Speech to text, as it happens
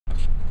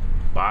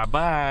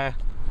Bye-bye.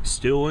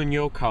 Still in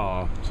your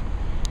car.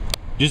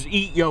 Just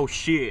eat your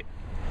shit.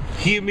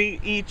 Hear me?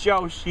 Eat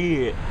your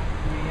shit.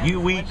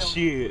 You eat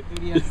shit. Dude,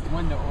 he has his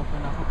window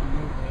open. I hope you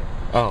move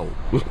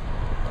it.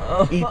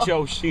 Oh. Eat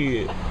your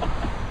shit.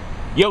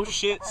 Your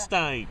shit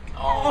stank.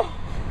 Oh.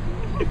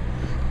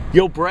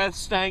 Your breath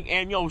stank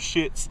and your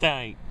shit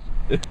stank.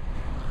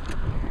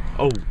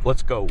 Oh,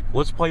 let's go.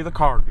 Let's play the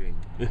card game.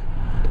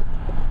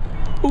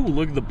 Ooh,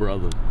 look at the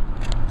brother.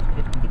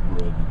 Look at the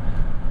brother.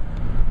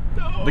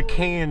 No. The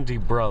candy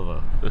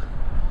brother.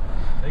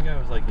 That guy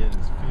was like in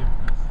his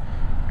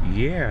 50s.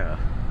 Yeah.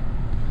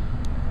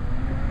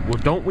 Well,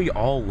 don't we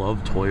all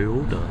love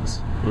Toyotas?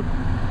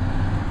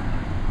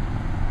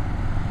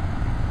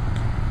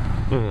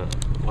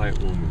 White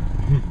woman.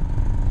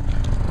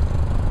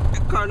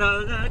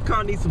 That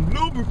car needs some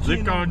lubricant.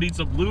 This car needs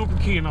some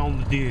lubricant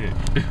on the dick.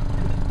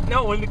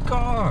 No, in the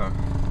car.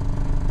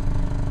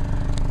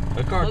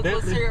 The car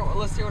Let's hear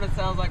what it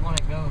sounds like when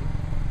it goes.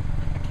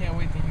 I can't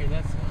wait to hear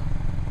that sound.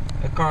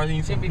 The car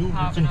needs some Should be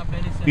popping lubricant. up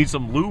any second. Needs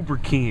some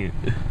lubricant.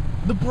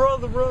 The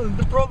brother running.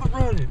 The brother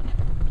running.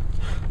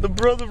 The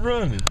brother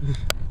running.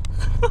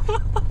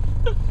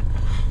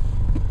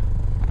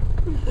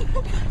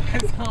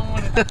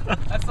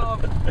 I saw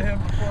him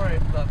before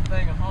the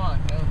thing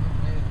honked. That was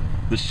amazing.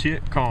 The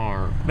shit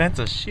car. That's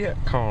a shit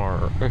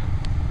car.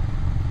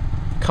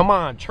 Come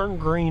on, turn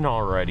green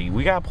already.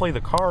 We gotta play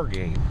the car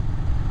game.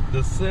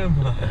 The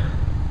semi.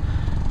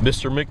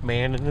 Mr.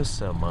 McMahon in his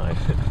semi.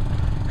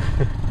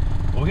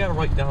 Well, we gotta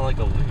write down like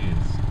a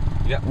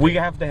list. We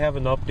have to have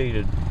an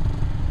updated.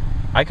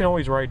 I can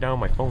always write down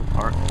my phone.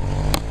 Alright.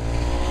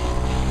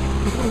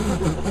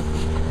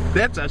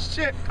 That's a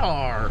shit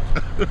car.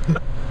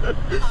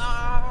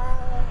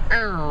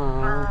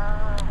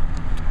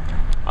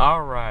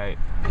 Alright,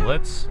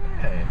 let's.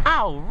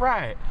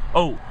 Alright.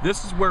 Oh,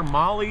 this is where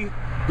Molly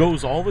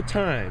goes all the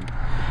time.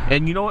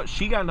 And you know what?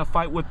 She got in a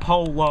fight with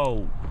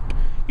Polo.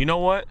 You know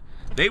what?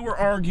 They were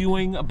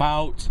arguing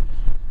about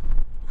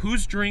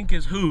whose drink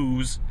is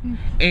whose,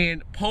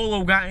 and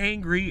Polo got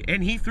angry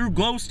and he threw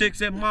glow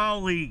sticks at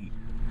Molly.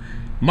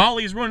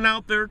 Molly's running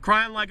out there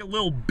crying like a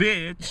little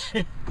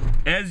bitch,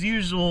 as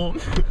usual.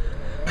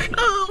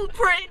 Oh,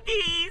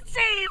 Brittany,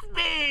 save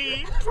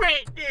me!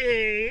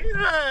 Brittany!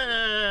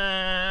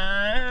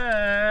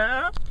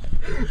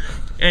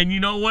 And you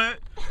know what?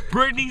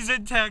 Brittany's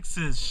in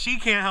Texas. She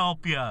can't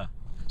help ya.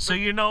 So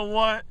you know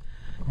what?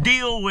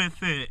 Deal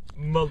with it.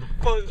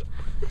 Motherfucker.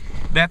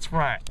 That's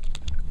right.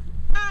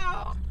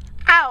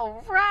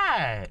 All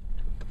right.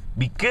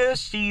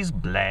 Because she's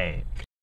black.